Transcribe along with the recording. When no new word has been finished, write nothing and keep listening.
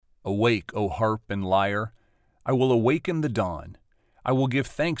Awake, O harp and lyre. I will awaken the dawn. I will give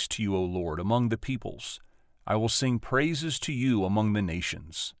thanks to you, O Lord, among the peoples. I will sing praises to you among the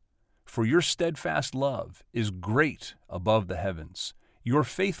nations. For your steadfast love is great above the heavens. Your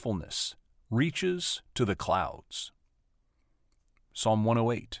faithfulness reaches to the clouds. Psalm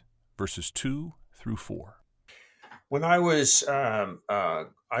 108, verses 2 through 4. When I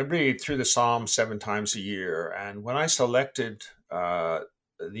read through the Psalms 7 times a year, and when I selected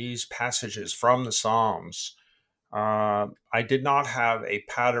these passages from the Psalms, I did not have a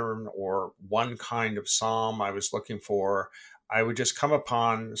pattern or one kind of psalm I was looking for. I would just come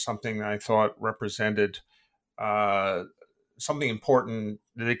upon something that I thought represented uh, something important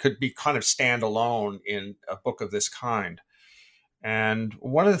that it could be kind of standalone in a book of this kind. And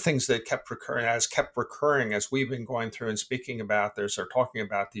one of the things that kept recurring as we've been going through and speaking about this or talking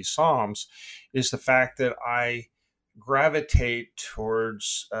about these psalms, is the fact that I gravitate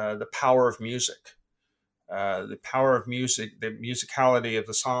towards the power of music. The power of music, the musicality of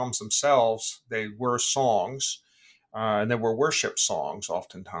the psalms themselves. They were songs, and they were worship songs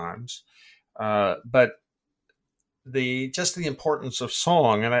oftentimes. But the importance of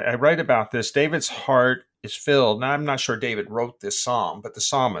song, and I write about this. David's heart is filled. Now, I'm not sure David wrote this psalm, but the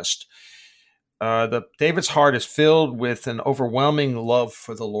psalmist, David's heart is filled with an overwhelming love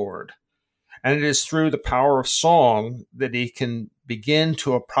for the Lord. And it is through the power of song that he can begin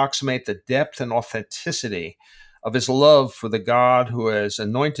to approximate the depth and authenticity of his love for the God who has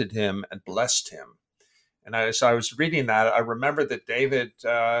anointed him and blessed him. And as I was reading that, I remember that David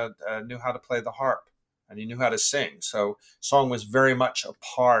knew how to play the harp and he knew how to sing. So song was very much a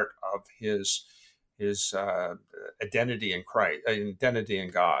part of his identity in Christ, identity in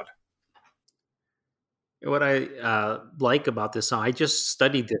God. What I like about this song, I just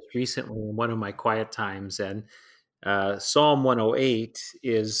studied this recently in one of my quiet times, and Psalm 108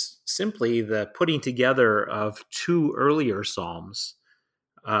 is simply the putting together of two earlier psalms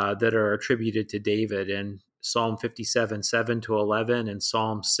that are attributed to David, in Psalm 57, 7 to 11, and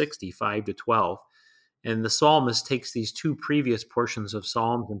Psalm 65 to 12. And the psalmist takes these two previous portions of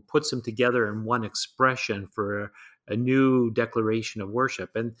Psalms and puts them together in one expression for a new declaration of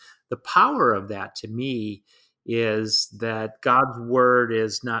worship. And the power of that, to me, is that God's word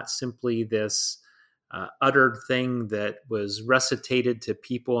is not simply this uttered thing that was recitated to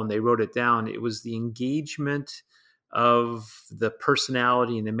people and they wrote it down. It was the engagement of the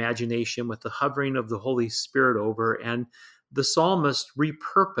personality and imagination with the hovering of the Holy Spirit over. And the psalmist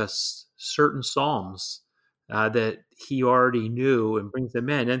repurposed certain psalms that he already knew and brings them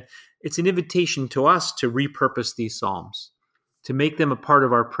in. And it's an invitation to us to repurpose these psalms, to make them a part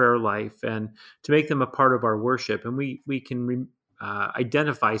of our prayer life and to make them a part of our worship. And we can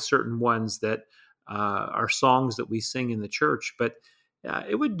identify certain ones that are songs that we sing in the church, but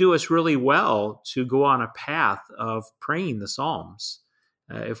it would do us really well to go on a path of praying the psalms.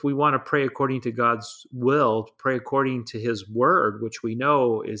 If we want to pray according to God's will, pray according to his word, which we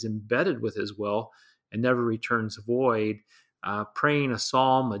know is embedded with his will and never returns void, praying a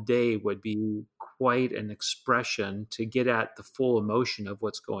psalm a day would be quite an expression to get at the full emotion of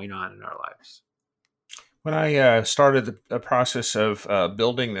what's going on in our lives. When I started the process of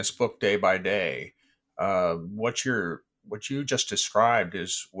building this book day by day, what you just described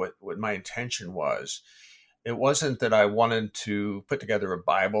is what my intention was. It wasn't that I wanted to put together a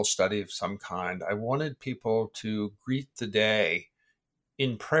Bible study of some kind. I wanted people to greet the day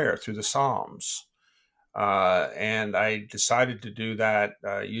in prayer through the Psalms. And I decided to do that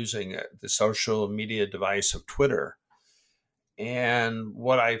using the social media device of Twitter. And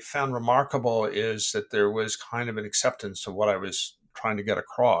what I found remarkable is that there was kind of an acceptance of what I was trying to get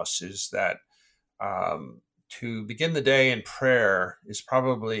across, is that to begin the day in prayer is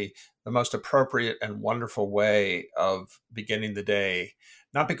probably the most appropriate and wonderful way of beginning the day,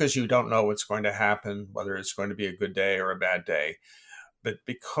 not because you don't know what's going to happen, whether it's going to be a good day or a bad day, but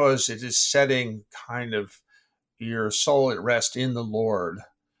because it is setting kind of your soul at rest in the Lord.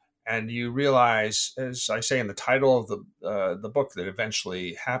 And you realize, as I say in the title of the book that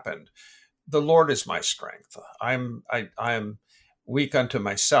eventually happened, the Lord is my strength. I'm weak unto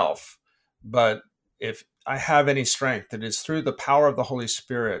myself, but if I have any strength, it is through the power of the Holy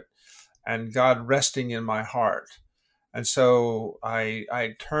Spirit and God resting in my heart. And so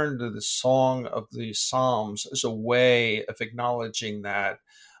I turn to the song of the Psalms as a way of acknowledging that,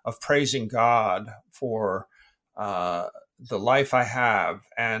 of praising God for the life I have,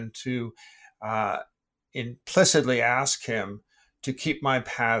 and to implicitly ask him to keep my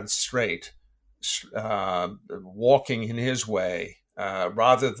path straight, walking in his way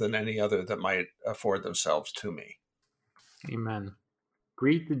rather than any other that might afford themselves to me. Amen.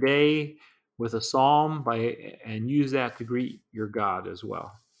 greet the day with a psalm and use that to greet your God as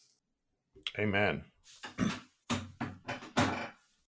well. Amen.